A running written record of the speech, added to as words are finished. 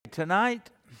Tonight,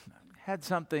 had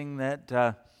something that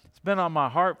it's been on my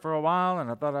heart for a while, and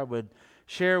I thought I would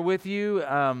share with you.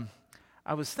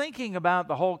 I was thinking about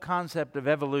the whole concept of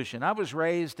evolution. I was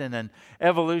raised in an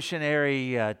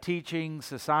evolutionary teaching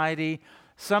society.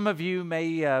 Some of you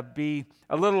may be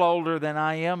a little older than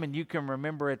I am, and you can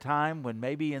remember a time when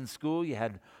maybe in school you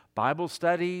had Bible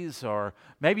studies, or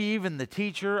maybe even the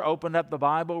teacher opened up the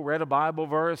Bible, read a Bible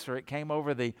verse, or it came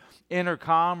over the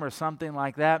intercom or something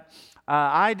like that.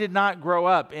 I did not grow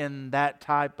up in that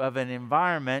type of an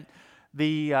environment.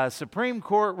 The Supreme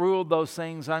Court ruled those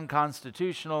things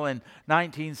unconstitutional in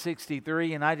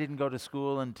 1963, and I didn't go to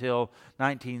school until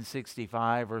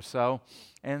 1965 or so.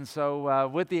 And so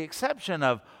with the exception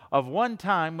of one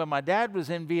time when my dad was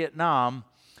in Vietnam,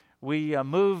 we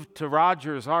moved to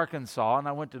Rogers, Arkansas, and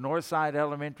I went to Northside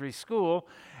Elementary School,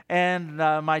 and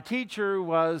my teacher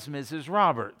was Mrs.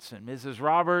 Roberts. And Mrs.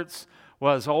 Roberts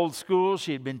was old school.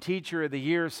 She had been Teacher of the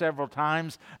Year several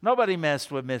times. Nobody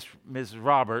messed with Mrs.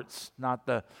 Roberts, not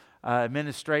the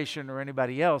administration or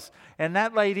anybody else. And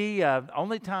that lady,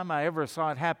 only time I ever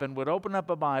saw it happen, would open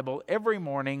up a Bible every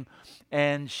morning,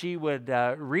 and she would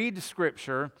read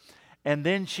Scripture, and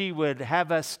then she would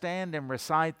have us stand and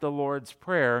recite the Lord's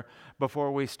Prayer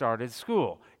before we started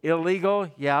school. Illegal,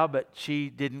 yeah, but she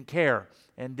didn't care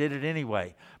and did it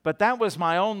anyway. But that was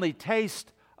my only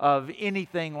taste of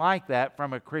anything like that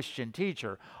from a Christian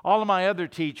teacher. All of my other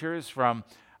teachers, from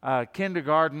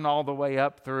kindergarten all the way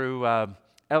up through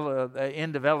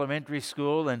end of elementary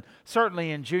school, and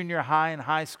certainly in junior high and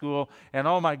high school, and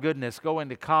oh my goodness, going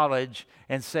to college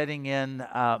and sitting in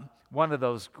one of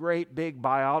those great big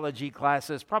biology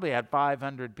classes, probably had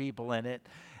 500 people in it,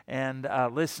 and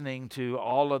listening to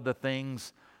all of the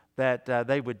things that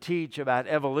they would teach about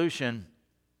evolution.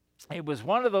 It was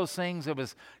one of those things that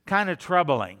was kind of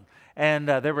troubling. And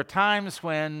there were times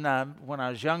when I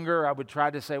was younger, I would try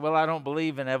to say, well, I don't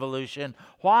believe in evolution.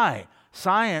 Why?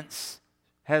 Science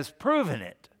has proven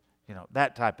it. You know,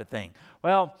 that type of thing.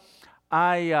 Well,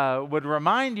 I would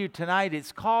remind you tonight,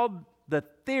 it's called the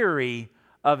theory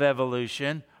of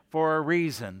evolution for a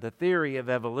reason, the theory of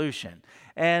evolution.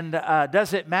 And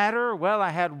does it matter? Well, I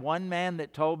had one man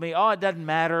that told me, it doesn't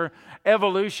matter.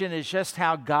 Evolution is just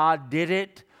how God did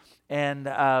it. And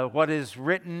what is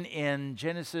written in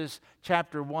Genesis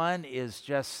chapter 1 is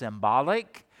just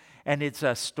symbolic. And it's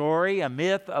a story, a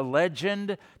myth, a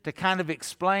legend to kind of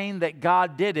explain that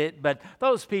God did it. But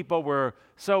those people were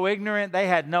so ignorant, they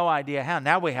had no idea how.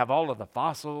 Now we have all of the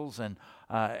fossils and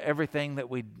everything that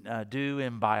we do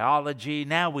in biology.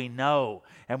 Now we know,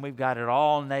 and we've got it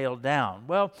all nailed down.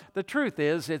 Well, the truth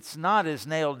is, it's not as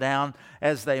nailed down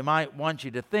as they might want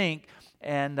you to think.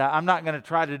 And I'm not going to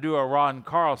try to do a Ron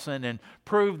Carlson and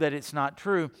prove that it's not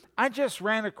true. I just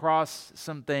ran across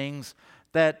some things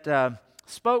that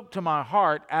spoke to my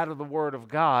heart out of the Word of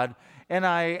God. And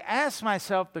I asked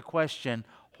myself the question,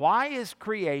 why is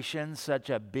creation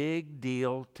such a big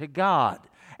deal to God?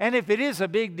 And if it is a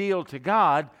big deal to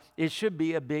God, it should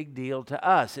be a big deal to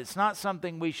us. It's not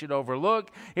something we should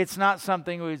overlook. It's not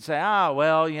something we'd say,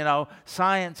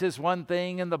 science is one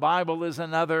thing and the Bible is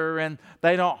another, and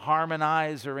they don't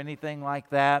harmonize or anything like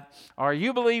that. Or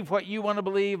you believe what you want to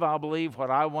believe, I'll believe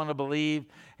what I want to believe.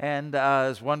 And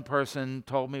as one person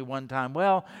told me one time,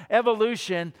 well,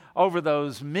 evolution over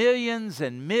those millions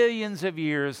and millions of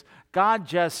years, God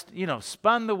just,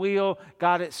 spun the wheel,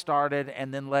 got it started,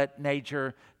 and then let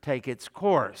nature take its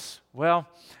course. Well,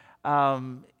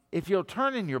 if you'll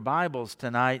turn in your Bibles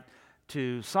tonight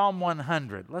to Psalm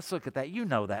 100. Let's look at that. You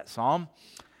know that psalm.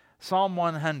 Psalm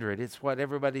 100. It's what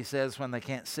everybody says when they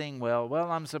can't sing well.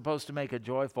 Well, I'm supposed to make a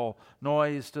joyful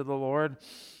noise to the Lord.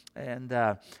 And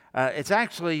it's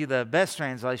actually, the best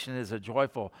translation is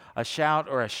a shout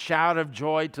or a shout of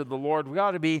joy to the Lord. We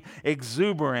ought to be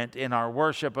exuberant in our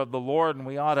worship of the Lord, and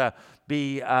we ought to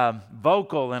be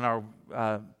vocal in our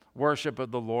worship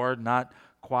of the Lord, not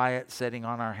quiet, sitting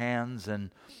on our hands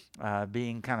and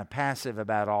being kind of passive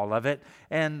about all of it.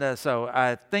 And so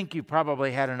I think you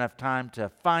probably had enough time to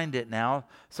find it now.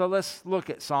 So let's look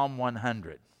at Psalm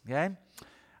 100, okay?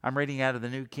 I'm reading out of the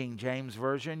New King James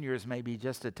Version. Yours may be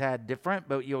just a tad different,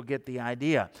 but you'll get the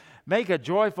idea. Make a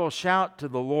joyful shout to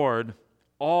the Lord,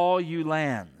 all you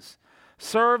lands.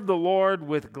 Serve the Lord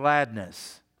with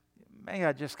gladness. Maybe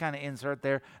I just kind of insert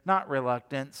there, not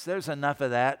reluctance. There's enough of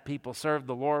that. People serve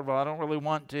the Lord. Well, I don't really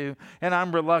want to, and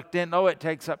I'm reluctant. It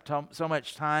takes up so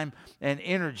much time and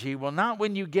energy. Well, not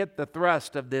when you get the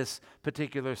thrust of this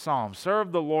particular psalm.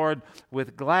 Serve the Lord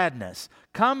with gladness.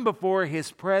 Come before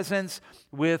His presence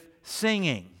with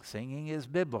singing. Singing is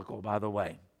biblical, by the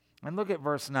way. And look at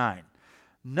verse 9.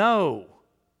 Know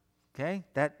Okay,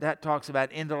 that talks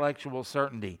about intellectual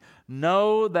certainty.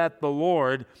 Know that the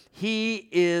Lord, He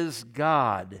is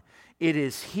God. It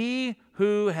is He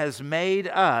who has made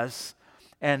us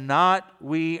and not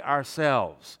we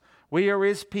ourselves. We are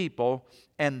His people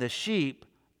and the sheep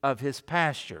of His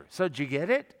pasture. So did you get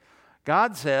it?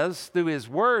 God says through His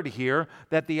Word here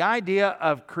that the idea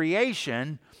of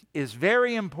creation is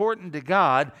very important to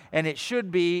God, and it should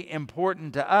be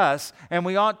important to us, and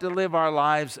we ought to live our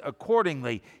lives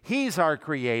accordingly. He's our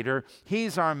Creator,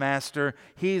 He's our Master,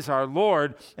 He's our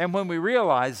Lord, and when we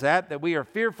realize that we are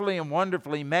fearfully and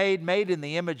wonderfully made in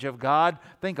the image of God,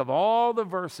 think of all the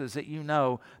verses that you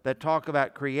know that talk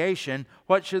about creation.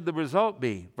 What should the result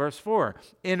be? Verse 4,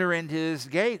 enter into His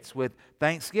gates with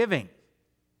thanksgiving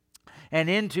and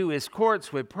into His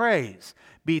courts with praise.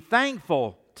 Be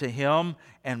thankful to Him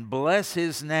and bless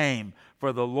His name,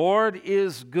 for the Lord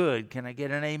is good. Can I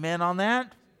get an amen on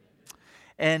that?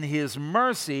 And His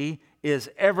mercy is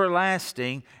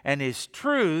everlasting, and His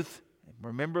truth,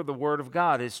 remember the Word of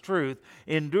God, His truth,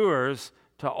 endures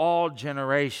to all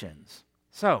generations.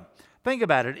 So, think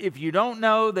about it. If you don't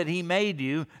know that He made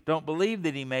you, don't believe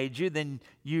that He made you, then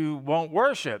you won't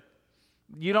worship.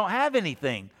 You don't have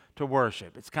anything to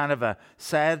worship. It's kind of a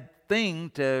sad thing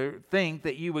to think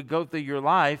that you would go through your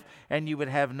life and you would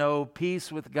have no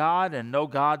peace with God and no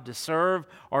God to serve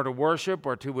or to worship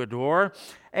or to adore.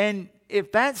 And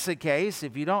if that's the case,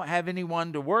 if you don't have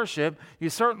anyone to worship, you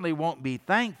certainly won't be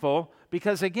thankful,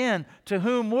 because again, to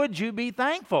whom would you be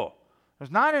thankful?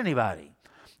 There's not anybody.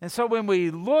 And so when we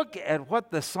look at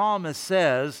what the psalmist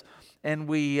says, and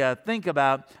we think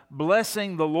about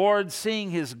blessing the Lord,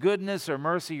 seeing His goodness or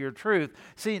mercy or truth,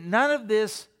 see, none of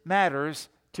this matters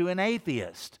to an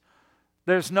atheist.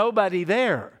 There's nobody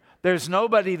there. There's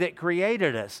nobody that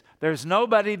created us. There's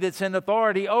nobody that's in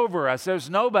authority over us. There's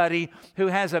nobody who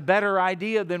has a better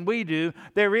idea than we do.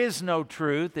 There is no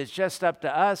truth. It's just up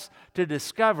to us to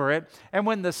discover it. And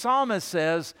when the psalmist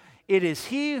says, it is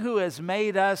He who has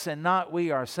made us and not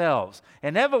we ourselves.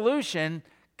 And evolution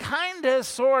kind of,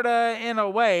 sort of, in a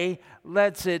way,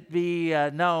 lets it be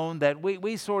known that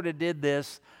we sort of did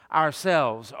this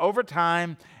ourselves over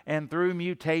time and through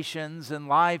mutations and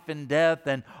life and death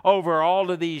and over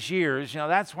all of these years. You know,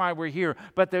 that's why we're here.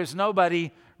 But there's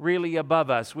nobody really above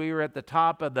us. We are at the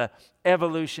top of the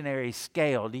evolutionary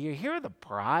scale. Do you hear the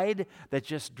pride that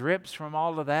just drips from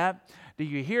all of that? Do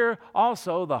you hear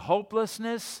also the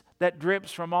hopelessness that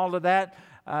drips from all of that?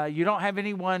 You don't have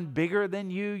anyone bigger than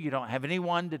you. You don't have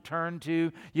anyone to turn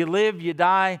to. You live, you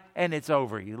die, and it's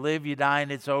over. You live, you die,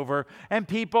 and it's over. And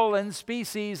people and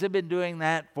species have been doing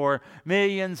that for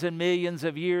millions and millions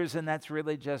of years, and that's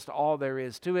really just all there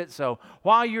is to it. So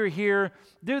while you're here,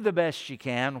 do the best you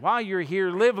can. While you're here,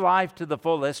 live life to the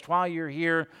fullest. While you're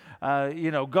here,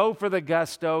 go for the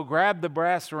gusto, grab the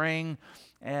brass ring,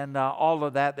 and all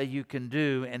of that you can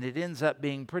do. And it ends up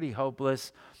being pretty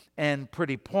hopeless and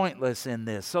pretty pointless in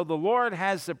this. So the Lord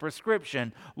has the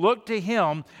prescription. Look to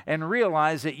Him and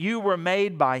realize that you were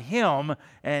made by Him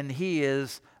and He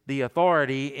is the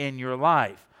authority in your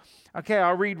life. Okay,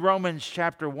 I'll read Romans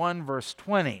chapter 1, verse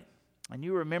 20. And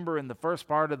you remember in the first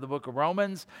part of the book of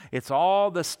Romans, it's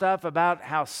all the stuff about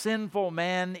how sinful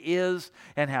man is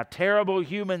and how terrible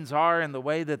humans are in the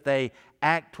way that they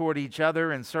act toward each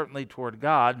other and certainly toward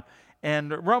God.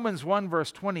 And Romans 1,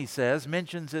 verse 20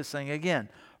 mentions this thing again.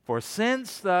 For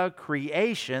since the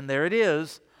creation, there it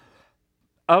is,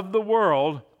 of the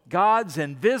world, God's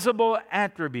invisible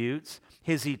attributes,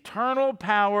 His eternal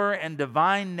power and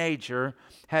divine nature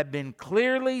have been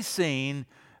clearly seen,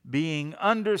 being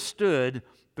understood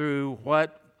through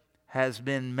what has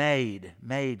been made,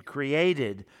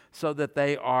 created, so that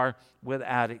they are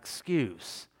without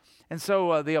excuse. And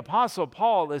so the Apostle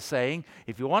Paul is saying,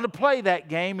 if you want to play that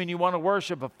game and you want to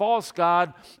worship a false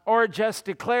god or just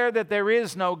declare that there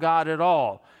is no God at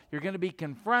all, you're going to be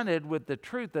confronted with the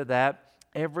truth of that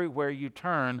everywhere you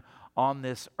turn on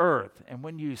this earth. And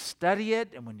when you study it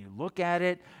and when you look at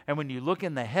it and when you look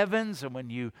in the heavens and when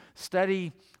you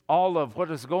study all of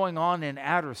what is going on in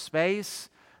outer space,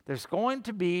 there's going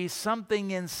to be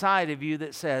something inside of you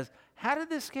that says, how did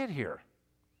this get here?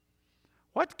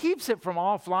 What keeps it from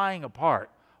all flying apart?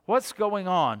 What's going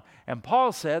on? And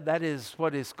Paul said that is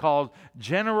what is called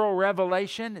general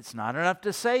revelation. It's not enough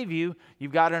to save you.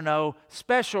 You've got to know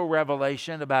special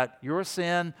revelation about your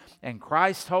sin and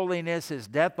Christ's holiness, His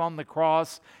death on the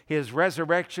cross, His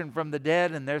resurrection from the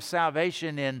dead, and their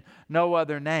salvation in no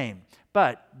other name.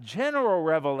 But general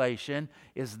revelation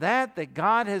is that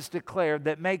God has declared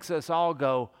that makes us all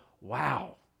go,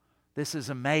 wow, this is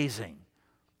amazing.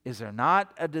 Is there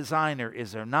not a designer?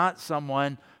 Is there not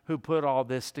someone who put all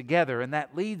this together? And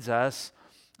that leads us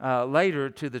later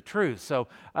to the truth. So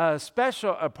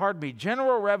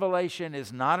general revelation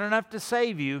is not enough to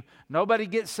save you. Nobody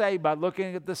gets saved by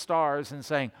looking at the stars and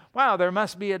saying, wow, there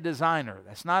must be a designer.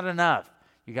 That's not enough.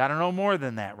 You got to know more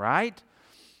than that, right?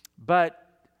 But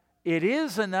it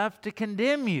is enough to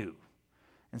condemn you.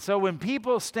 And so when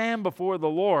people stand before the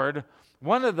Lord,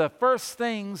 one of the first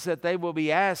things that they will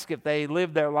be asked if they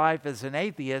live their life as an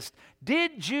atheist,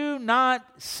 did you not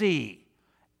see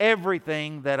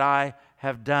everything that I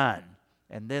have done?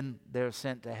 And then they're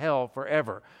sent to hell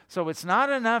forever. So it's not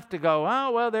enough to go,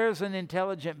 oh, well, there's an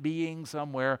intelligent being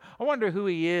somewhere. I wonder who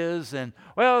he is. And,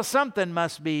 well, something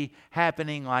must be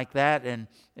happening like that. And,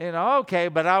 okay,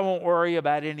 but I won't worry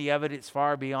about any of it. It's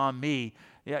far beyond me.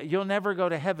 Yeah, you'll never go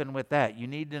to heaven with that. You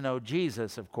need to know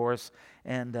Jesus, of course,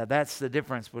 and that's the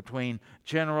difference between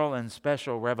general and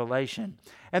special revelation.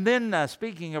 And then,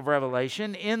 speaking of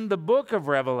revelation, in the book of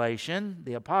Revelation,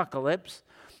 the Apocalypse,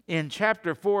 in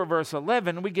chapter 4, verse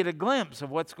 11, we get a glimpse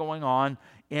of what's going on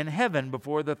in heaven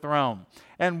before the throne.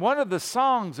 And one of the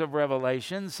songs of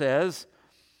Revelation says,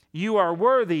 "You are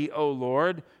worthy, O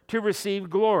Lord, to receive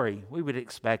glory." We would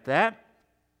expect that.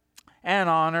 And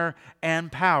honor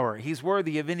and power. He's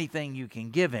worthy of anything you can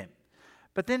give him.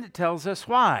 But then it tells us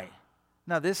why.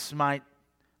 Now this might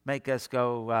make us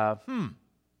go,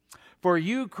 For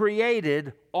you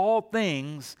created all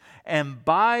things, and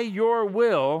by your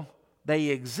will they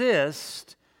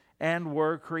exist and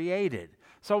were created.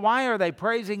 So why are they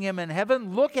praising him in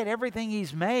heaven? Look at everything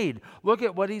he's made. Look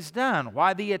at what he's done.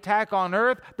 Why the attack on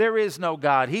earth? There is no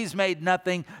God. He's made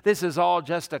nothing. This is all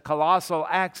just a colossal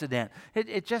accident.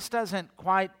 It just doesn't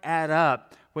quite add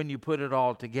up when you put it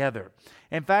all together.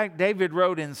 In fact, David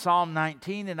wrote in Psalm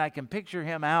 19, and I can picture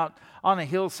him out on a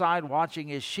hillside watching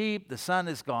his sheep. The sun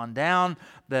has gone down.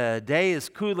 The day is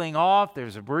cooling off.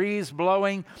 There's a breeze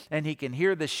blowing, and he can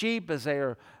hear the sheep as they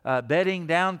are bedding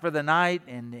down for the night,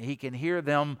 and he can hear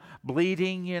them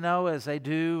bleating, as they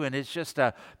do, and it's just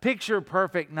a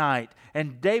picture-perfect night.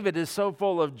 And David is so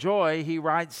full of joy, he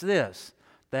writes this,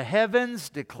 "The heavens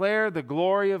declare the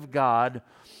glory of God,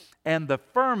 and the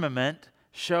firmament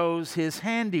shows his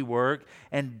handiwork,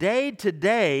 and day to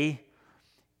day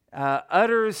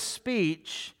utters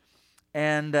speech,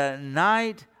 and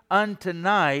night unto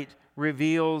night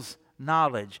reveals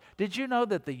knowledge." Did you know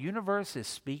that the universe is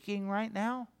speaking right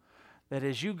now? That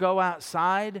as you go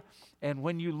outside and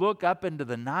when you look up into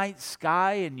the night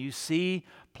sky and you see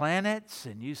planets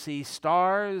and you see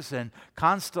stars and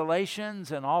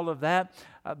constellations and all of that,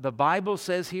 the Bible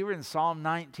says here in Psalm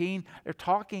 19, they're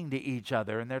talking to each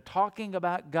other and they're talking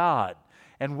about God.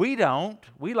 And we don't.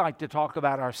 We like to talk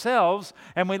about ourselves,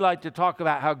 and we like to talk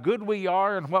about how good we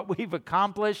are and what we've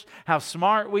accomplished, how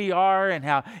smart we are, and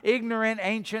how ignorant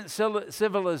ancient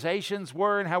civilizations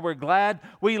were, and how we're glad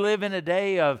we live in a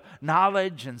day of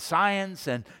knowledge and science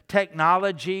and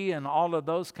technology and all of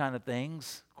those kind of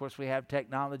things. Of course, we have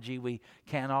technology we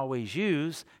can't always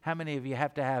use. How many of you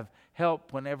have to have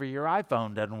help whenever your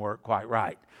iPhone doesn't work quite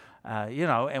right?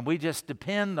 And we just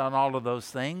depend on all of those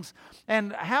things.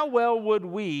 And how well would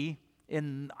we,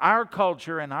 in our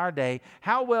culture, in our day,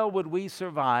 how well would we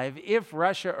survive if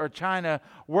Russia or China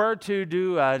were to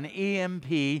do an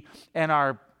EMP and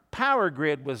our power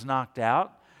grid was knocked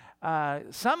out?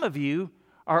 Some of you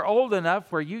are old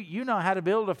enough where you know how to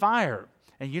build a fire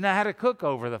and you know how to cook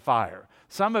over the fire.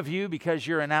 Some of you, because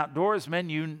you're an outdoorsman,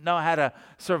 you know how to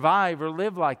survive or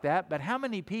live like that. But how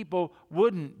many people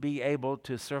wouldn't be able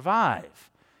to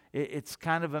survive? It's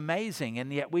kind of amazing.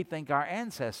 And yet we think our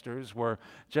ancestors were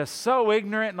just so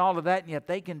ignorant and all of that, and yet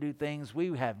they can do things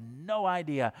we have no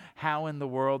idea how in the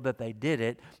world that they did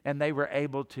it, and they were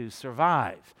able to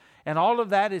survive. And all of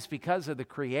that is because of the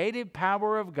creative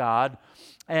power of God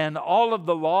and all of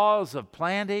the laws of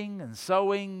planting and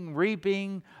sowing,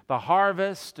 reaping, the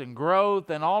harvest and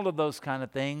growth and all of those kind of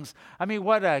things. I mean,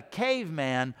 what a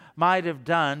caveman might have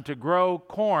done to grow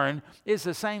corn is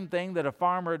the same thing that a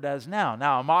farmer does now.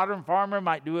 Now, a modern farmer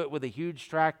might do it with a huge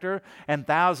tractor and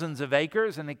thousands of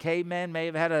acres, and a caveman may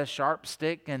have had a sharp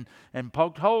stick and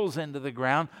poked holes into the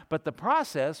ground, but the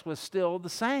process was still the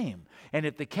same. And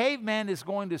if the caveman is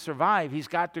going to survive, he's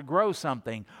got to grow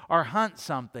something or hunt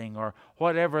something or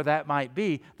whatever that might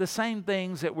be. The same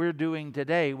things that we're doing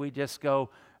today, we just go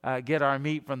get our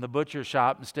meat from the butcher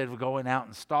shop instead of going out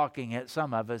and stalking it.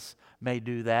 Some of us may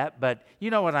do that, but you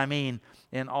know what I mean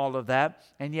in all of that.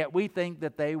 And yet we think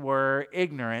that they were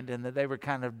ignorant and that they were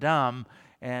kind of dumb.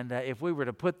 And if we were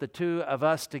to put the two of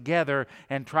us together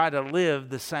and try to live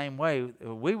the same way,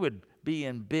 we would be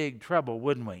in big trouble,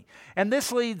 wouldn't we? And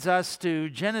this leads us to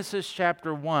Genesis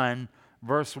chapter 1,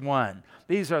 verse 1.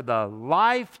 These are the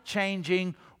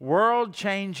life-changing,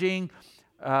 world-changing,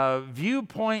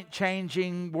 viewpoint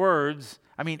changing words.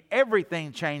 I mean,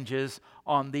 everything changes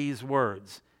on these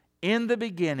words. In the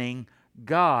beginning,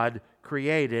 God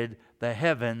created the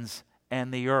heavens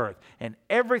and the earth. And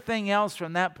everything else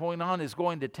from that point on is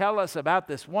going to tell us about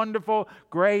this wonderful,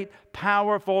 great,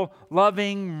 powerful,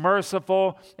 loving,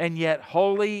 merciful, and yet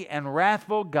holy and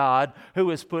wrathful God who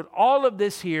has put all of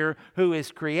this here, who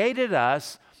has created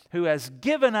us, who has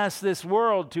given us this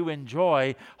world to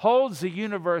enjoy, holds the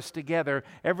universe together.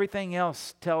 Everything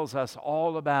else tells us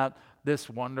all about this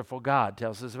wonderful God.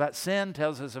 Tells us about sin,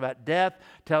 tells us about death,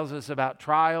 tells us about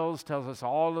trials, tells us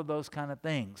all of those kind of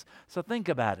things. So think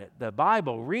about it. The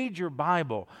Bible, read your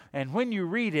Bible. And when you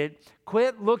read it,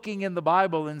 quit looking in the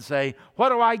Bible and say, what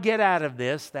do I get out of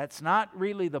this? That's not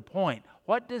really the point.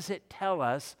 What does it tell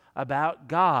us about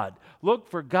God? Look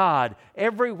for God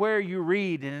everywhere you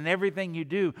read and in everything you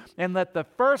do. And let the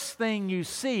first thing you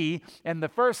see and the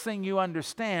first thing you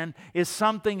understand is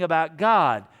something about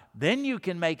God. Then you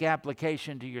can make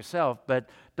application to yourself, but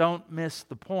don't miss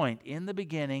the point. In the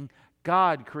beginning,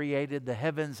 God created the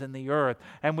heavens and the earth.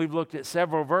 And we've looked at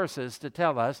several verses to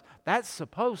tell us that's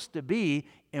supposed to be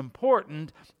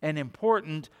important and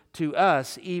important to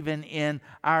us even in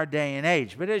our day and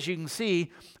age. But as you can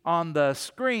see on the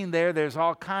screen there's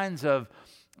all kinds of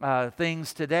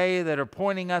things today that are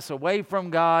pointing us away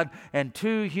from God and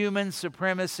to human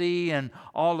supremacy and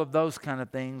all of those kind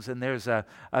of things. And there's a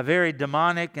very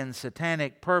demonic and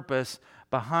satanic purpose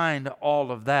behind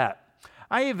all of that.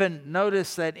 I even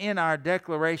noticed that in our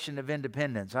Declaration of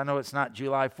Independence, I know it's not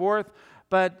July 4th,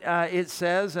 but it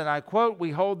says, and I quote,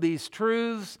 "We hold these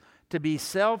truths to be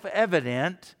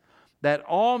self-evident that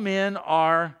all men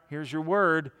are," here's your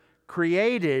word,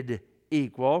 "created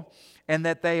equal, and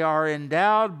that they are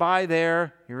endowed by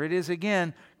their," here it is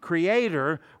again,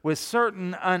 "Creator with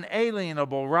certain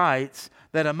unalienable rights,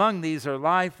 that among these are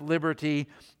life, liberty,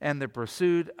 and the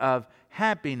pursuit of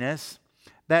happiness,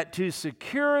 that to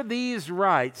secure these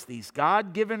rights, these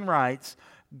God-given rights,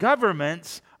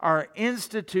 governments are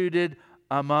instituted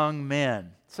among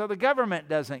men." So the government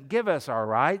doesn't give us our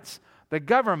rights. The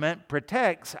government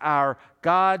protects our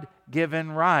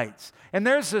God-given rights. And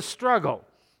there's a struggle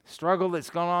that's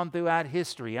gone on throughout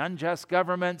history. Unjust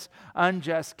governments,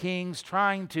 unjust kings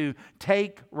trying to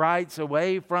take rights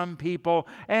away from people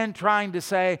and trying to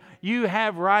say, you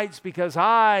have rights because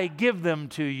I give them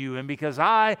to you and because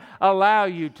I allow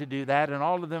you to do that, and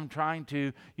all of them trying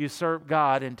to usurp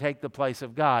God and take the place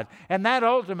of God. And that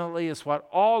ultimately is what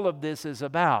all of this is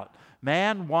about.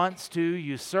 Man wants to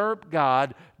usurp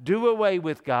God, do away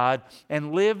with God,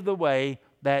 and live the way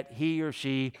that he or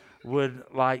she would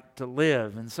like to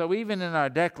live. And so even in our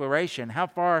declaration, how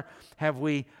far have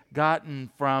we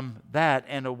gotten from that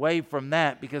and away from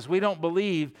that? Because we don't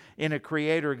believe in a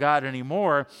creator God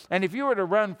anymore. And if you were to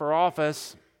run for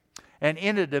office and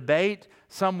in a debate,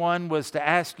 someone was to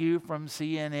ask you from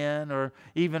CNN or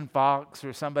even Fox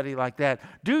or somebody like that,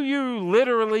 do you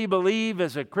literally believe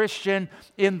as a Christian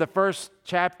in the first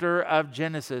chapter of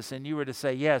Genesis? And you were to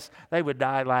say yes, they would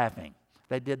die laughing.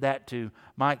 They did that to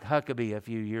Mike Huckabee a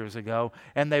few years ago,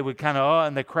 and they would kind of,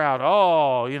 and the crowd,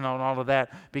 and all of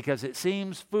that, because it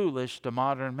seems foolish to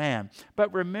modern man.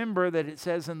 But remember that it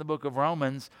says in the book of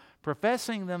Romans,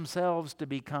 professing themselves to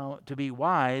be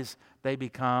wise, they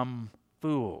become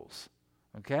fools.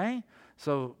 Okay?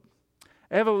 So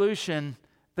evolution,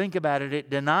 think about it, it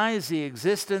denies the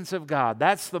existence of God.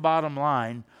 That's the bottom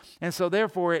line. And so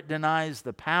therefore it denies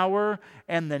the power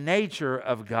and the nature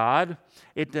of God.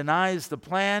 It denies the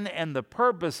plan and the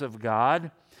purpose of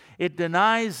God. It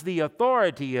denies the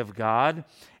authority of God.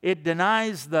 It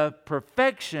denies the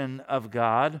perfection of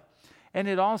God. And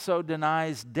it also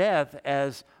denies death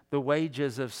as the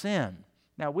wages of sin.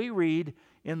 Now we read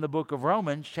in the book of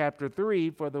Romans chapter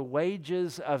 3, for the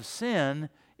wages of sin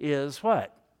is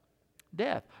what?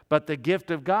 Death. But the gift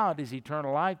of God is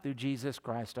eternal life through Jesus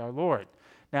Christ our Lord.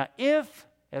 Now, if,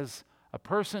 as a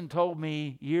person told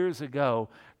me years ago,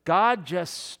 God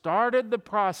just started the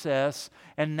process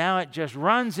and now it just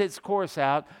runs its course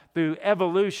out through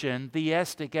evolution,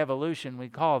 theistic evolution we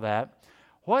call that,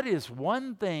 what is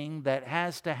one thing that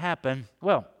has to happen?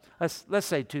 Well, let's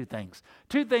say two things.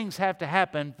 Two things have to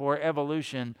happen for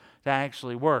evolution to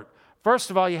actually work. First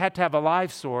of all, you have to have a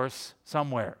life source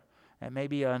somewhere. And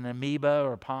maybe an amoeba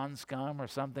or pond scum or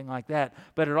something like that.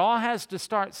 But it all has to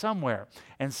start somewhere.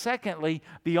 And secondly,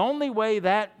 the only way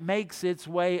that makes its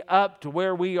way up to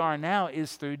where we are now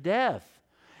is through death.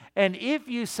 And if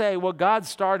you say, well, God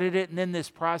started it and then this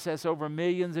process over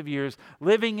millions of years,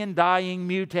 living and dying,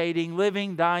 mutating,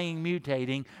 living, dying,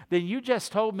 mutating, then you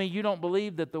just told me you don't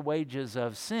believe that the wages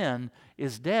of sin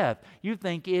is death. You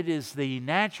think it is the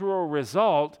natural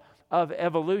result of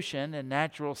evolution and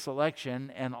natural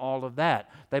selection and all of that.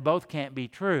 They both can't be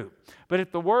true. But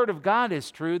if the Word of God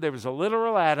is true, there was a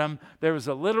literal Adam, there was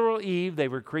a literal Eve, they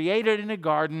were created in a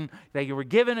garden, they were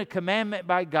given a commandment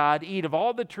by God, eat of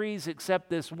all the trees except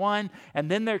this one, and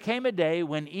then there came a day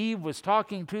when Eve was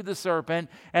talking to the serpent,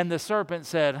 and the serpent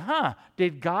said,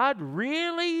 did God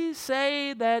really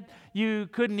say that you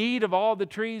couldn't eat of all the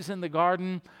trees in the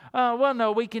garden? Well,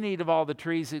 no, we can eat of all the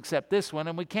trees except this one,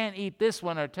 and we can't eat this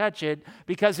one or touch it,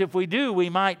 because if we do, we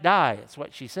might die. That's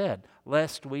what she said,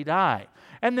 lest we die.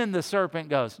 And then the serpent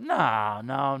goes,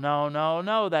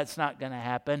 no, that's not going to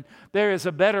happen. There is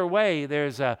a better way.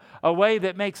 There's a way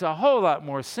that makes a whole lot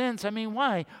more sense. I mean,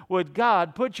 why would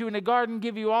God put you in a garden,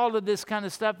 give you all of this kind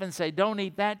of stuff, and say, don't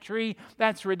eat that tree?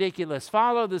 That's ridiculous.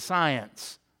 Follow the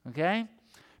science, okay?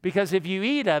 Because if you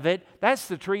eat of it, that's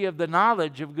the tree of the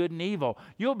knowledge of good and evil.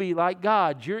 You'll be like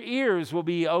God. Your ears will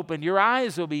be open. Your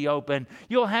eyes will be open.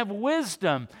 You'll have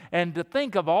wisdom. And to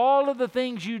think of all of the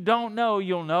things you don't know,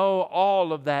 you'll know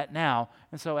all of that now.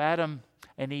 And so Adam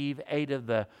and Eve ate of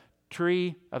the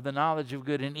tree of the knowledge of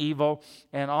good and evil.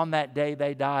 And on that day,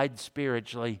 they died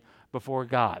spiritually before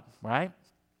God, right?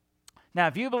 Now,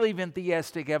 if you believe in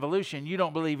theistic evolution, you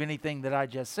don't believe anything that I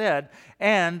just said.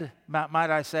 And,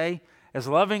 might I say, as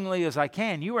lovingly as I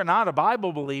can, you are not a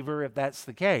Bible believer if that's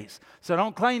the case. So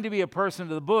don't claim to be a person of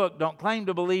the book. Don't claim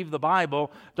to believe the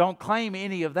Bible. Don't claim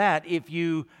any of that if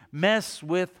you mess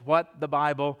with what the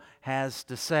Bible has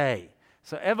to say.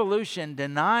 So evolution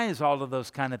denies all of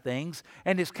those kind of things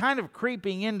and is kind of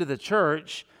creeping into the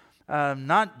church,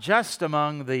 not just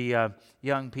among the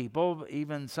young people,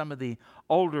 even some of the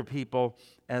older people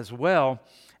as well.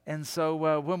 And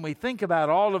so when we think about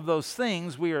all of those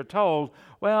things, we are told,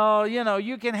 well,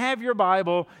 you can have your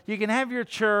Bible, you can have your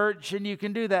church, and you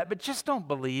can do that, but just don't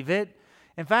believe it.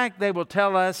 In fact, they will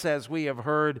tell us, as we have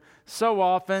heard so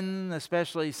often,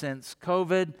 especially since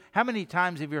COVID, how many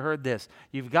times have you heard this?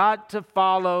 You've got to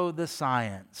follow the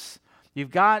science.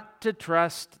 You've got to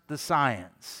trust the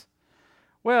science.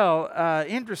 Well,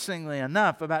 interestingly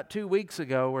enough, about 2 weeks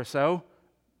ago or so,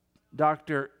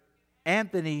 Dr.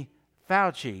 Anthony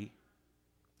Fauci.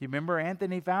 You remember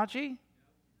Anthony Fauci?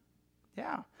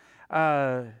 Yeah.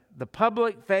 The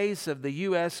public face of the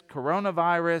U.S.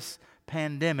 coronavirus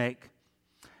pandemic.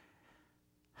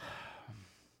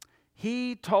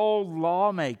 He told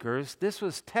lawmakers, this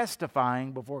was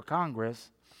testifying before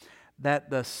Congress, that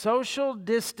the social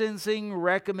distancing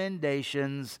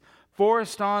recommendations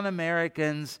forced on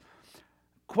Americans,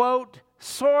 quote,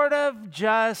 sort of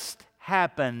just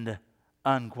happened,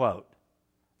 unquote.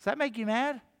 Does that make you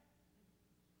mad?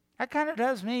 That kind of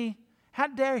does me. How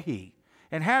dare he?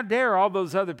 And how dare all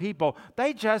those other people?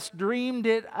 They just dreamed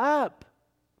it up.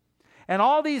 And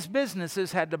all these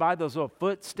businesses had to buy those little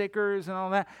foot stickers and all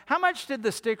that. How much did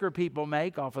the sticker people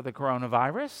make off of the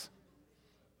coronavirus?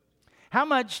 How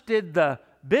much did the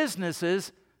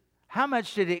businesses, how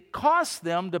much did it cost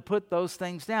them to put those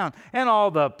things down? And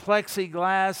all the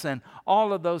plexiglass and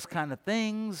all of those kind of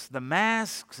things, the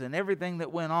masks and everything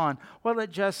that went on. Well,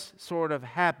 it just sort of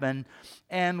happened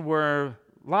and were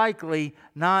likely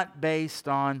not based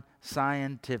on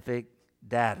scientific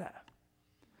data.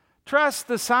 Trust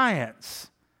the science.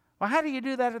 Well, how do you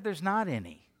do that if there's not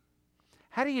any?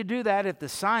 How do you do that if the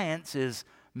science is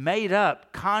made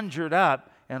up, conjured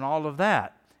up, and all of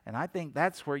that? And I think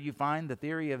that's where you find the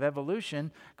theory of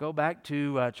evolution. Go back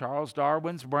to Charles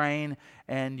Darwin's brain,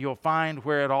 and you'll find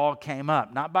where it all came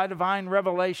up. Not by divine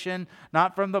revelation,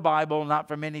 not from the Bible, not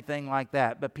from anything like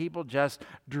that, but people just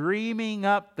dreaming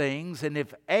up things. And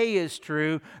if A is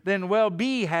true, then, well,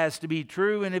 B has to be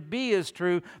true. And if B is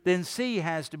true, then C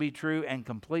has to be true, and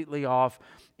completely off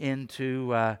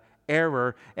into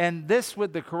error. And this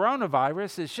with the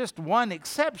coronavirus is just one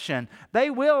exception. They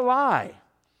will lie.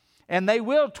 And they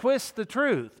will twist the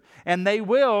truth. And they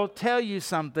will tell you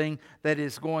something that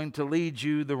is going to lead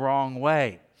you the wrong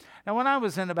way. Now, when I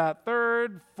was in about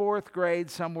 3rd, 4th grade,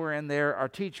 somewhere in there, our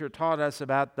teacher taught us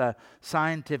about the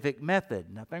scientific method.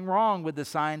 Nothing wrong with the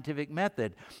scientific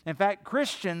method. In fact,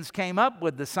 Christians came up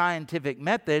with the scientific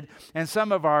method, and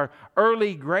some of our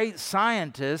early great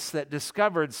scientists that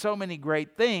discovered so many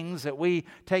great things that we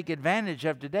take advantage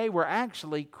of today were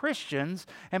actually Christians,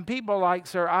 and people like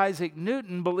Sir Isaac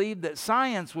Newton believed that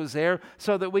science was there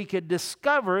so that we could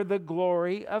discover the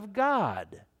glory of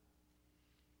God.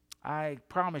 I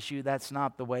promise you that's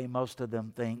not the way most of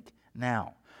them think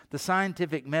now. The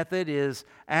scientific method is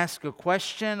ask a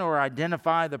question or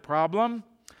identify the problem.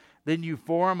 Then you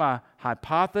form a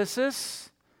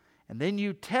hypothesis. And then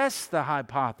you test the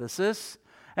hypothesis.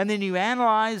 And then you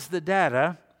analyze the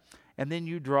data. And then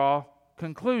you draw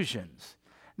conclusions.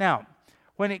 Now,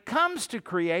 when it comes to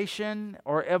creation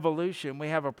or evolution, we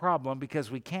have a problem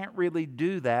because we can't really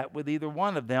do that with either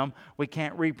one of them. We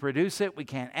can't reproduce it. We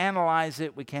can't analyze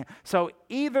it. We can't. So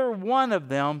either one of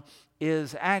them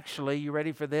is actually, you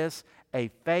ready for this, a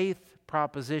faith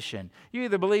proposition. You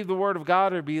either believe the Word of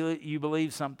God or you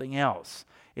believe something else.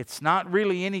 It's not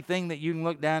really anything that you can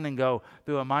look down and go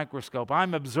through a microscope.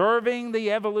 I'm observing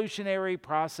the evolutionary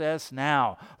process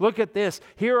now. Look at this.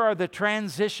 Here are the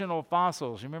transitional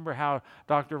fossils. Remember how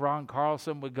Dr. Ron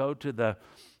Carlson would go to the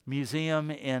museum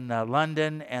in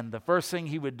London, and the first thing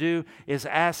he would do is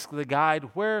ask the guide,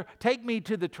 take me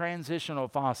to the transitional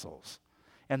fossils.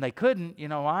 And they couldn't. You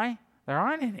know why? There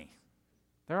aren't any.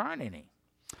 There aren't any.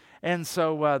 And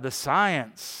so the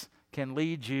science can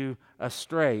lead you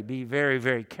astray. Be very,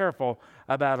 very careful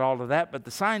about all of that. But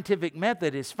the scientific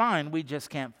method is fine. We just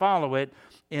can't follow it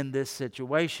in this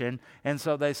situation. And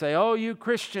so they say, oh, you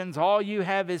Christians, all you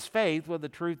have is faith. Well, the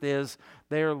truth is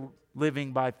they're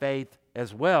living by faith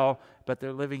as well, but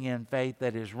they're living in faith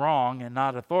that is wrong and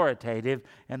not authoritative,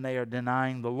 and they are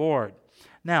denying the Lord.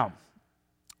 Now,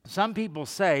 some people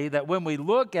say that when we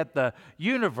look at the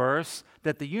universe,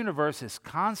 that the universe is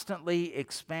constantly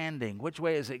expanding. Which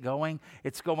way is it going?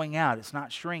 It's going out. It's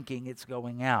not shrinking, it's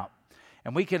going out.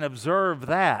 And we can observe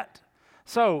that.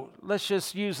 So let's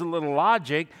just use a little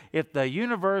logic. If the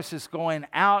universe is going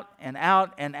out and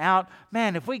out and out,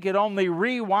 man, if we could only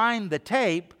rewind the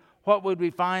tape, what would we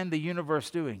find the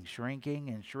universe doing? Shrinking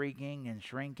and shrinking and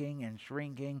shrinking and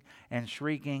shrinking and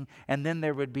shrinking. And then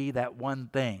there would be that one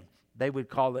thing. They would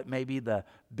call it maybe the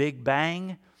Big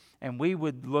Bang. And we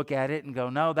would look at it and go,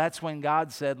 no, that's when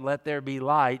God said, let there be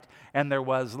light. And there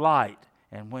was light.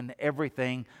 And when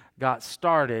everything got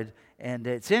started. And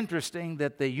it's interesting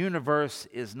that the universe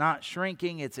is not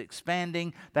shrinking, it's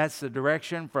expanding. That's the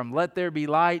direction from let there be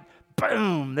light.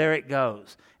 Boom, there it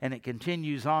goes. And it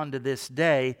continues on to this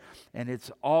day, and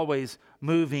it's always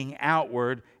moving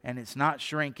outward, and it's not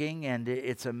shrinking, and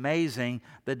it's amazing,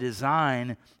 the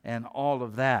design and all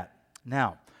of that.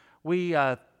 Now, we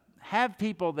have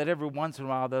people that every once in a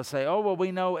while they'll say, oh, well,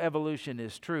 we know evolution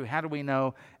is true. How do we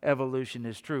know evolution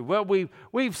is true? Well,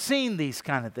 we've seen these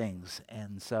kind of things,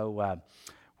 and so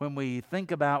when we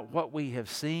think about what we have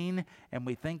seen and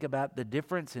we think about the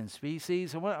difference in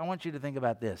species, I want you to think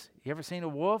about this. You ever seen a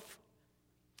wolf?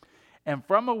 And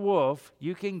from a wolf,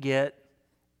 you can get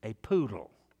a poodle.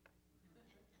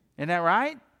 Isn't that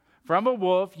right? From a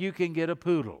wolf, you can get a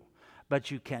poodle.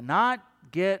 But you cannot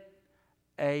get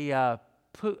a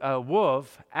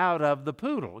wolf out of the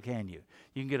poodle, can you?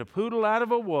 You can get a poodle out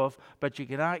of a wolf, but you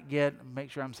cannot get, make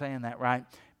sure I'm saying that right,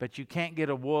 but you can't get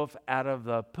a wolf out of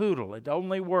the poodle. It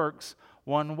only works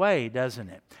one way, doesn't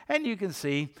it? And you can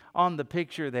see on the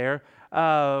picture there,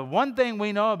 one thing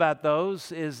we know about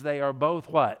those is they are both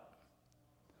what?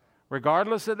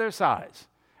 Regardless of their size.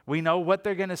 We know what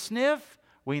they're going to sniff.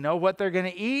 We know what they're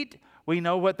going to eat. We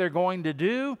know what they're going to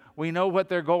do. We know what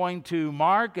they're going to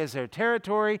mark as their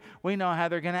territory. We know how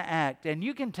they're going to act. And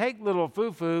you can take little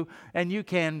Foo-Foo and you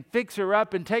can fix her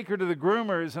up and take her to the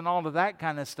groomers and all of that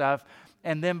kind of stuff.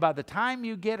 And then by the time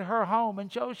you get her home,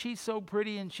 and oh, she's so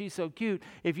pretty and she's so cute,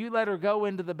 if you let her go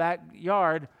into the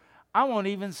backyard, I won't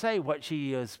even say what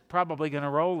she is probably going to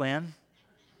roll in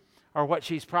or what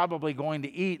she's probably going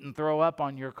to eat and throw up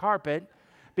on your carpet,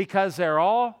 because they're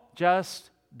all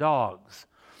just dogs.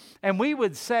 And we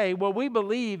would say, well, we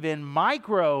believe in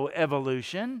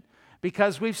microevolution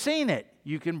because we've seen it.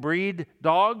 You can breed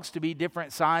dogs to be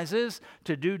different sizes,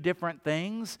 to do different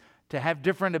things, to have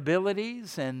different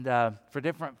abilities and for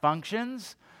different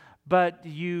functions. But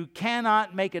you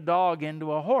cannot make a dog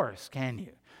into a horse, can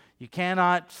you? You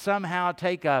cannot somehow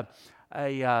take a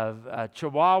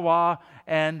Chihuahua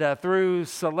and through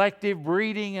selective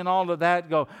breeding and all of that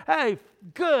go, hey,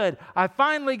 good, I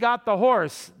finally got the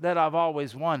horse that I've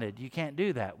always wanted. You can't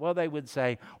do that. Well, they would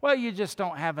say, well, you just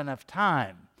don't have enough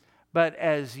time. But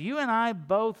as you and I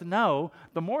both know,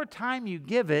 the more time you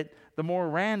give it, the more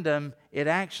random it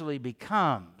actually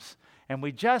becomes. And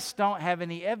we just don't have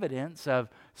any evidence of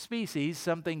species,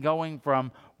 something going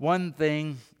from one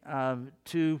thing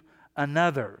to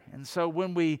another. And so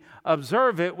when we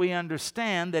observe it, we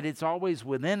understand that it's always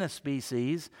within a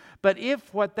species. But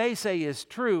if what they say is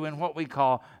true in what we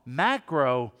call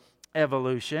macroevolution,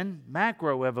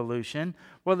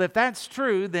 well, if that's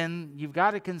true, then you've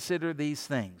got to consider these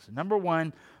things. Number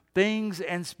one, things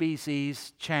and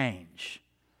species change.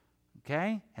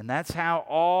 Okay? And that's how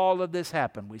all of this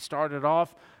happened. We started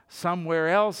off somewhere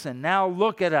else, and now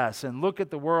look at us and look at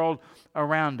the world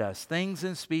around us. Things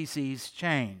and species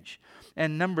change.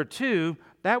 And number two,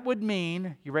 that would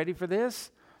mean, you ready for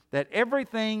this? That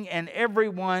everything and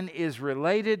everyone is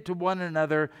related to one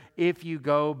another if you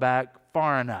go back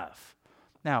far enough.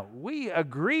 Now, we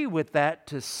agree with that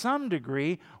to some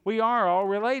degree. We are all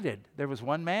related. There was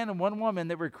one man and one woman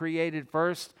that were created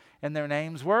first, and their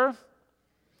names were?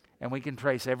 And we can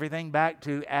trace everything back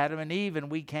to Adam and Eve, and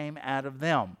we came out of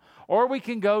them. Or we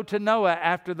can go to Noah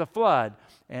after the flood.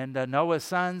 And Noah's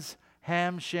sons,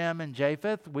 Ham, Shem, and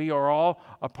Japheth, we are all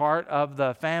a part of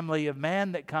the family of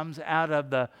man that comes out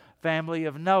of the family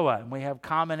of Noah. And we have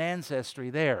common ancestry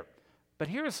there. But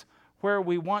here's where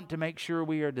we want to make sure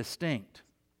we are distinct.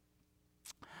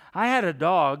 I had a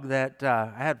dog that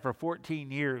I had for 14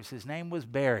 years. His name was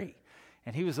Barry.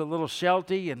 And he was a little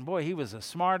Sheltie, and boy, he was the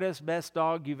smartest, best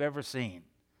dog you've ever seen.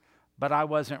 But I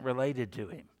wasn't related to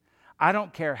him. I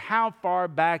don't care how far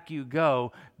back you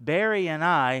go, Barry and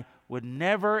I would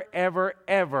never, ever,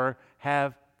 ever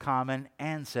have common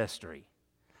ancestry.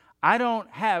 I don't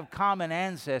have common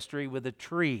ancestry with a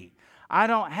tree. I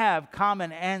don't have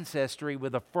common ancestry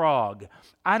with a frog.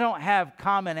 I don't have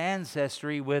common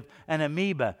ancestry with an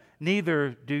amoeba.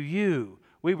 Neither do you.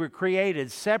 We were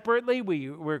created separately.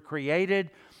 We were created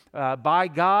by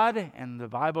God, and the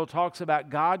Bible talks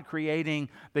about God creating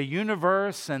the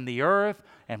universe and the earth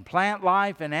and plant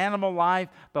life and animal life.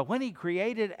 But when He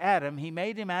created Adam, He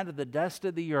made him out of the dust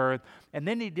of the earth, and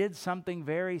then He did something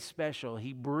very special.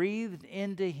 He breathed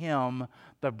into him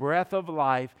the breath of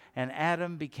life, and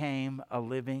Adam became a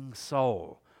living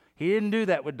soul. He didn't do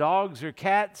that with dogs or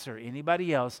cats or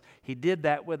anybody else. He did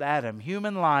that with Adam.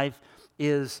 Human life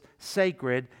is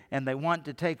sacred, and they want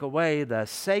to take away the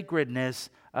sacredness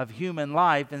of human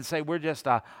life and say we're just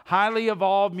a highly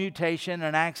evolved mutation,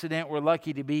 an accident. We're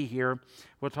lucky to be here.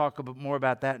 We'll talk a bit more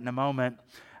about that in a moment.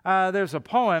 There's a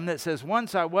poem that says,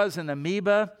 once I was an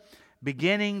amoeba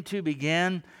beginning to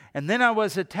begin, and then I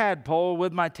was a tadpole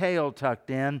with my tail tucked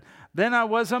in. Then I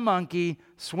was a monkey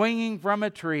swinging from a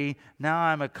tree. Now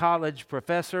I'm a college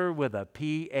professor with a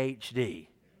PhD. Isn't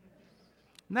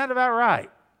that about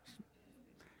right?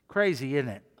 Crazy, isn't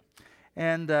it?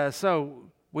 And so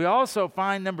we also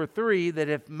find, number three, that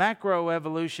if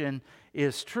macroevolution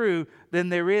is true, then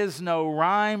there is no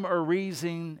rhyme or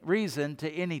reason to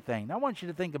anything. Now, I want you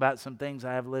to think about some things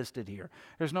I have listed here.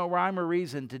 There's no rhyme or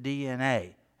reason to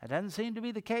DNA. That doesn't seem to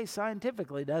be the case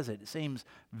scientifically, does it? It seems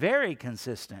very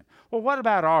consistent. Well, what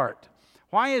about art?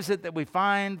 Why is it that we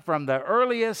find from the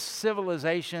earliest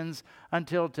civilizations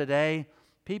until today,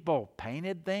 people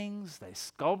painted things, they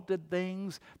sculpted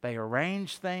things, they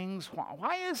arranged things?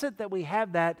 Why is it that we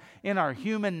have that in our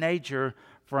human nature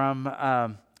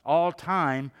from all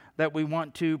time, that we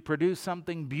want to produce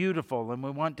something beautiful, and we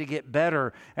want to get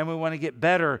better, and we want to get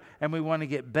better, and we want to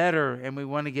get better, and we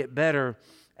want to get better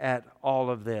at all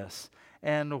of this?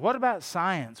 And what about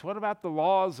science? What about the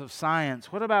laws of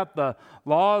science? What about the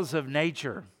laws of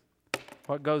nature?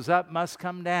 What goes up must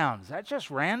come down. Is that just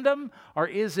random, or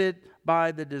is it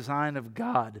by the design of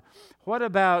God? What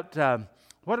about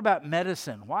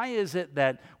medicine? Why is it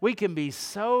that we can be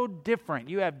so different?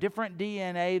 You have different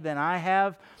DNA than I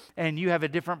have, and you have a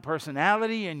different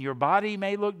personality, and your body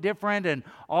may look different, and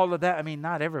all of that. I mean,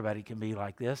 not everybody can be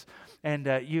like this. And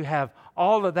you have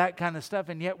all of that kind of stuff,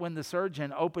 and yet when the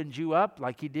surgeon opens you up,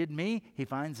 like he did me, he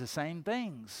finds the same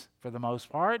things for the most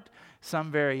part,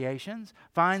 some variations,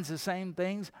 finds the same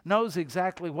things, knows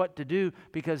exactly what to do,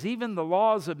 because even the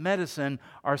laws of medicine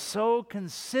are so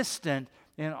consistent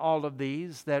in all of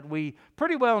these that we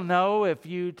pretty well know if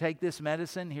you take this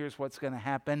medicine, here's what's going to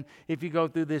happen. If you go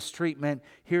through this treatment,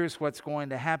 here's what's going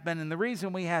to happen. And the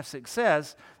reason we have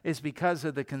success is because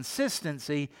of the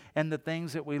consistency and the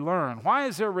things that we learn. Why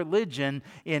is there religion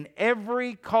in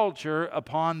every culture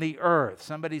upon the earth?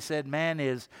 Somebody said man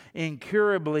is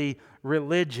incurably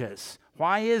religious.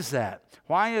 Why is that?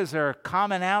 Why is there a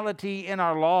commonality in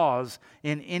our laws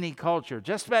in any culture?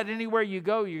 Just about anywhere you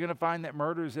go, you're going to find that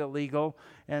murder is illegal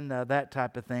and that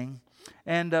type of thing.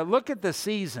 And look at the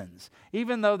seasons.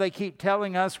 Even though they keep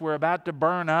telling us we're about to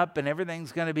burn up and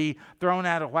everything's going to be thrown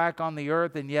out of whack on the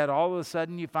earth, and yet all of a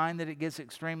sudden you find that it gets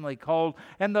extremely cold.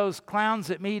 And those clowns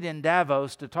that meet in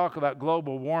Davos to talk about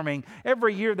global warming,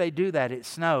 every year they do that, it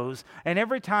snows. And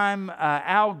every time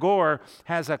Al Gore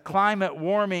has a climate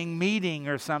warming meeting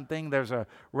or something, there's a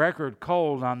record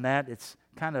cold on that. It's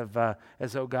kind of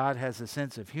as though God has a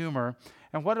sense of humor.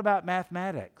 And what about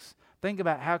mathematics? Think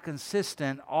about how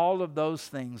consistent all of those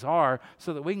things are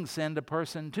so that we can send a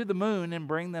person to the moon and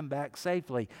bring them back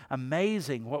safely.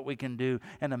 Amazing what we can do,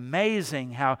 and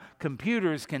amazing how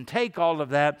computers can take all of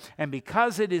that, and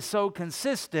because it is so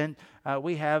consistent,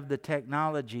 we have the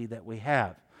technology that we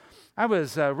have. I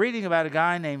was reading about a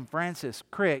guy named Francis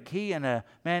Crick. He and a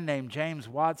man named James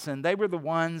Watson, they were the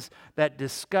ones that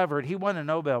discovered, he won a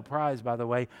Nobel Prize, by the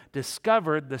way,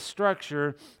 discovered the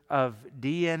structure of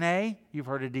DNA. You've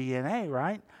heard of DNA,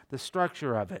 right? The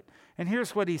structure of it. And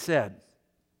here's what he said.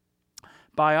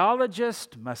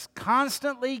 Biologists must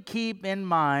constantly keep in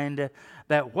mind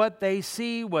that what they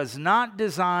see was not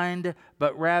designed,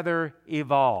 but rather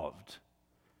evolved.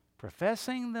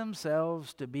 Professing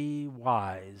themselves to be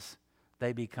wise,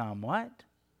 they become what?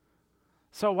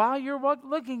 So while you're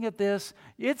looking at this,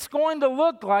 it's going to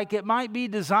look like it might be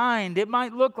designed. It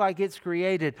might look like it's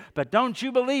created. But don't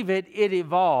you believe it, it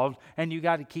evolved. And you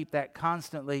got to keep that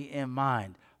constantly in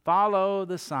mind. Follow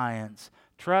the science.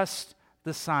 Trust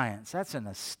the science. That's an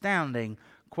astounding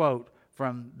quote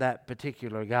from that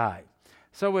particular guy.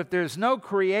 So if there's no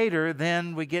creator,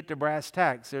 then we get to brass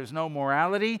tacks. There's no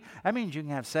morality. That means you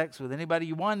can have sex with anybody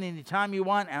you want, anytime you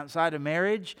want, outside of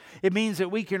marriage. It means that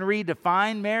we can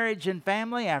redefine marriage and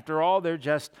family. After all, they're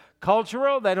just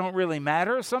cultural. They don't really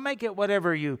matter. So make it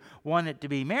whatever you want it to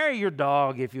be. Marry your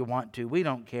dog if you want to. We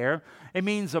don't care. It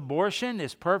means abortion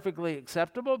is perfectly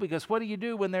acceptable, because what do you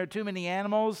do when there are too many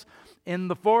animals in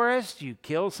the forest? You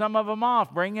kill some of them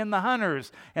off. Bring in the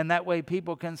hunters, and that way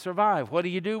people can survive. What do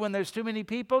you do when there's too many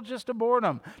people? Just abort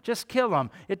them. Just kill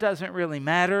them. It doesn't really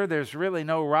matter. There's really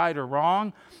no right or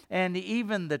wrong. And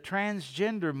even the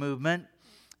transgender movement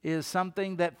is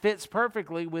something that fits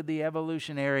perfectly with the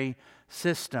evolutionary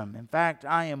system. In fact,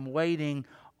 I am waiting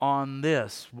on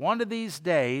this. One of these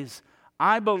days,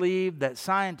 I believe that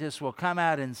scientists will come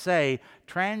out and say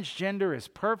transgender is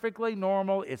perfectly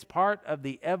normal. It's part of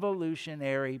the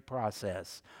evolutionary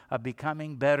process of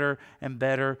becoming better and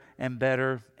better and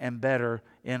better and better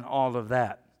in all of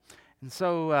that. And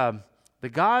so the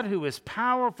God who is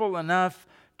powerful enough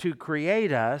to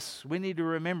create us, we need to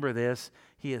remember this,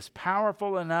 He is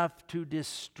powerful enough to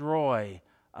destroy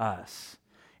us.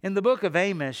 In the book of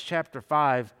Amos, chapter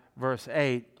 5, verse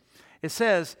 8, it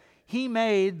says, He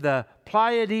made the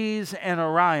Pleiades and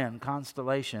Orion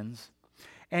constellations,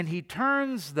 and He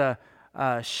turns the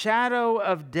shadow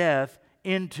of death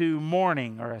into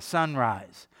morning or a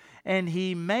sunrise. And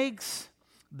He makes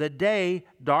the day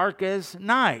dark as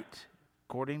night,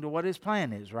 according to what His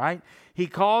plan is, right? He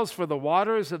calls for the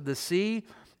waters of the sea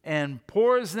and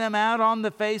pours them out on the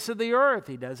face of the earth.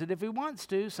 He does it if He wants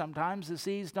to. Sometimes the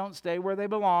seas don't stay where they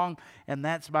belong, and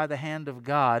that's by the hand of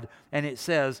God. And it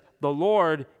says, the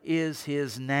Lord is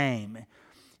His name.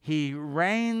 He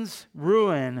rains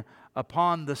ruin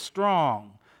upon the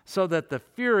strong, so that the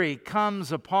fury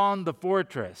comes upon the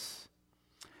fortress.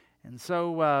 And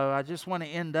so I just want to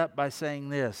end up by saying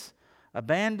this.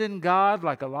 Abandon God,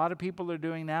 like a lot of people are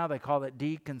doing now. They call it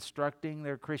deconstructing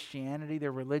their Christianity,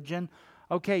 their religion.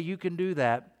 Okay, you can do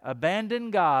that.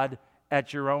 Abandon God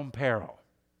at your own peril.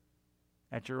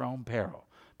 At your own peril.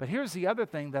 But here's the other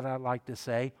thing that I'd like to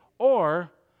say. Or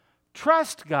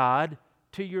trust God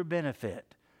to your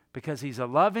benefit. Because He's a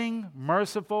loving,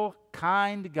 merciful,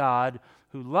 kind God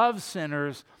who loves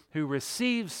sinners, who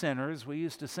receives sinners. We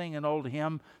used to sing an old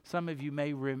hymn. Some of you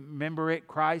may remember it.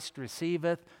 Christ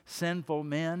receiveth sinful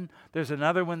men. There's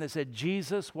another one that said,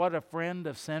 Jesus, what a friend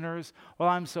of sinners. Well,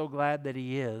 I'm so glad that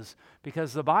He is,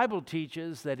 because the Bible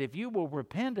teaches that if you will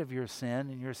repent of your sin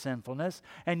and your sinfulness,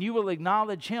 and you will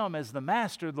acknowledge Him as the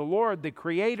Master, the Lord, the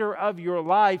Creator of your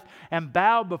life, and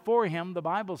bow before Him, the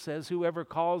Bible says whoever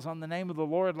calls on the name of the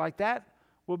Lord like that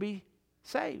will be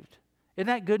saved. Isn't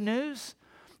that good news?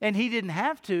 And He didn't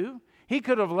have to. He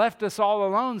could have left us all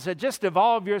alone, said, just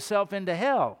evolve yourself into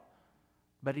hell.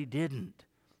 But He didn't.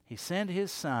 He sent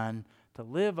His Son to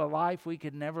live a life we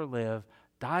could never live,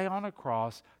 die on a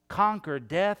cross, conquer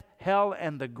death, hell,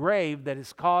 and the grave that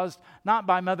is caused not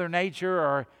by Mother Nature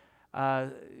or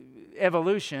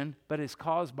evolution, but is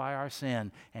caused by our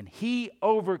sin. And He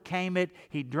overcame it.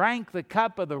 He drank the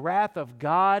cup of the wrath of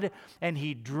God, and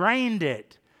He drained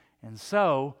it. And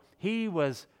so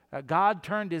God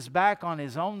turned His back on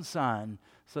His own Son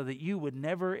so that you would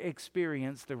never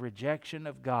experience the rejection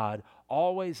of God,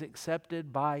 always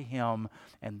accepted by Him.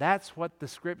 And that's what the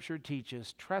Scripture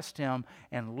teaches. Trust Him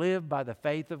and live by the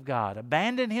faith of God.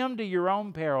 Abandon Him to your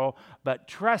own peril, but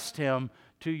trust Him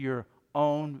to your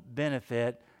own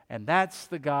benefit. And that's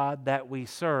the God that we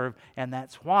serve. And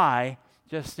that's why,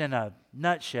 just in a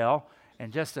nutshell,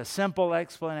 and just a simple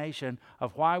explanation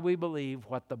of why we believe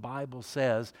what the Bible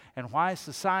says and why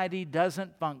society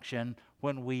doesn't function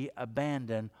when we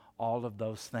abandon all of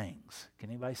those things. Can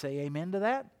anybody say amen to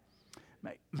that?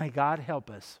 May God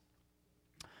help us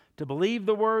to believe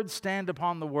the Word, stand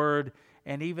upon the Word,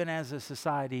 and even as a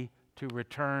society to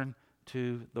return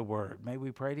to the Word. May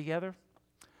we pray together?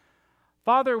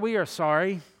 Father, we are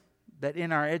sorry that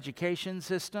in our education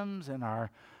systems, in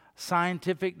our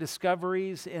scientific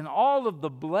discoveries, in all of the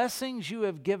blessings you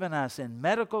have given us in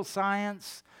medical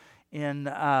science, in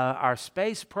our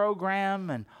space program,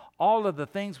 and all of the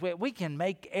things, we can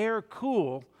make air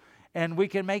cool and we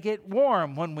can make it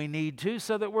warm when we need to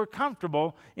so that we're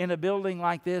comfortable in a building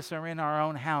like this or in our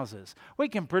own houses. We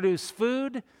can produce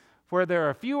food where there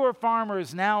are fewer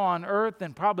farmers now on earth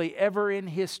than probably ever in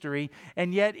history,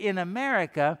 and yet in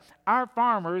America, our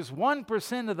farmers,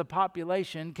 1% of the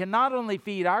population, can not only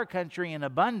feed our country in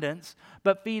abundance,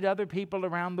 but feed other people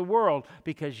around the world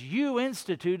because you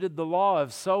instituted the law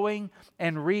of sowing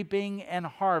and reaping and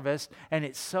harvest, and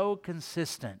it's so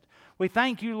consistent. We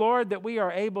thank you, Lord, that we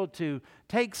are able to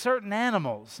take certain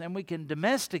animals and we can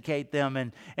domesticate them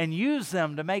and use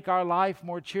them to make our life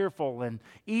more cheerful and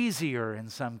easier in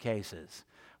some cases.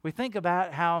 We think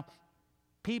about how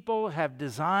people have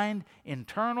designed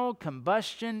internal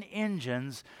combustion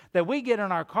engines that we get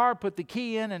in our car, put the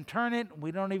key in and turn it. We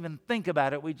don't even think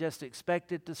about it. We just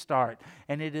expect it to start.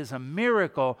 And it is a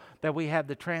miracle that we have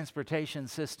the transportation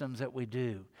systems that we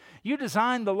do. You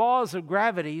designed the laws of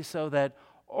gravity so that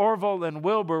Orville and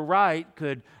Wilbur Wright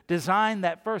could design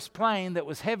that first plane that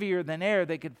was heavier than air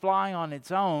that could fly on its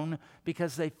own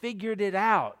because they figured it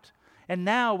out. And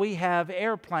now we have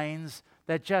airplanes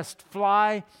that just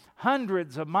fly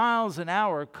hundreds of miles an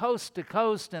hour, coast to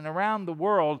coast and around the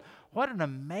world. What an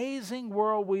amazing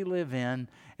world we live in.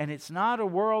 And it's not a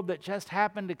world that just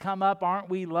happened to come up. Aren't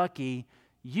we lucky?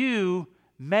 You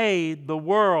made the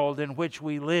world in which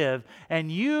we live,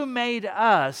 and you made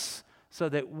us so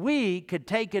that we could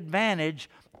take advantage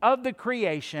of the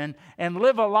creation and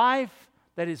live a life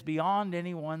that is beyond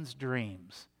anyone's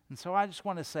dreams. And so I just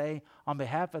want to say, on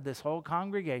behalf of this whole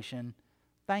congregation,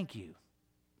 thank you.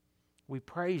 We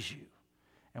praise you,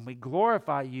 and we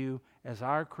glorify you as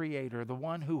our Creator, the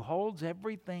one who holds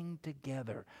everything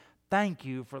together. Thank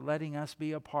you for letting us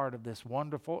be a part of this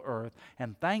wonderful earth,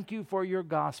 and thank you for your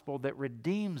gospel that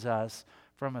redeems us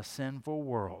from a sinful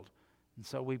world. And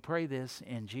so we pray this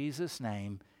in Jesus'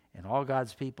 name. And all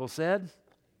God's people said,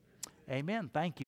 amen. Thank you.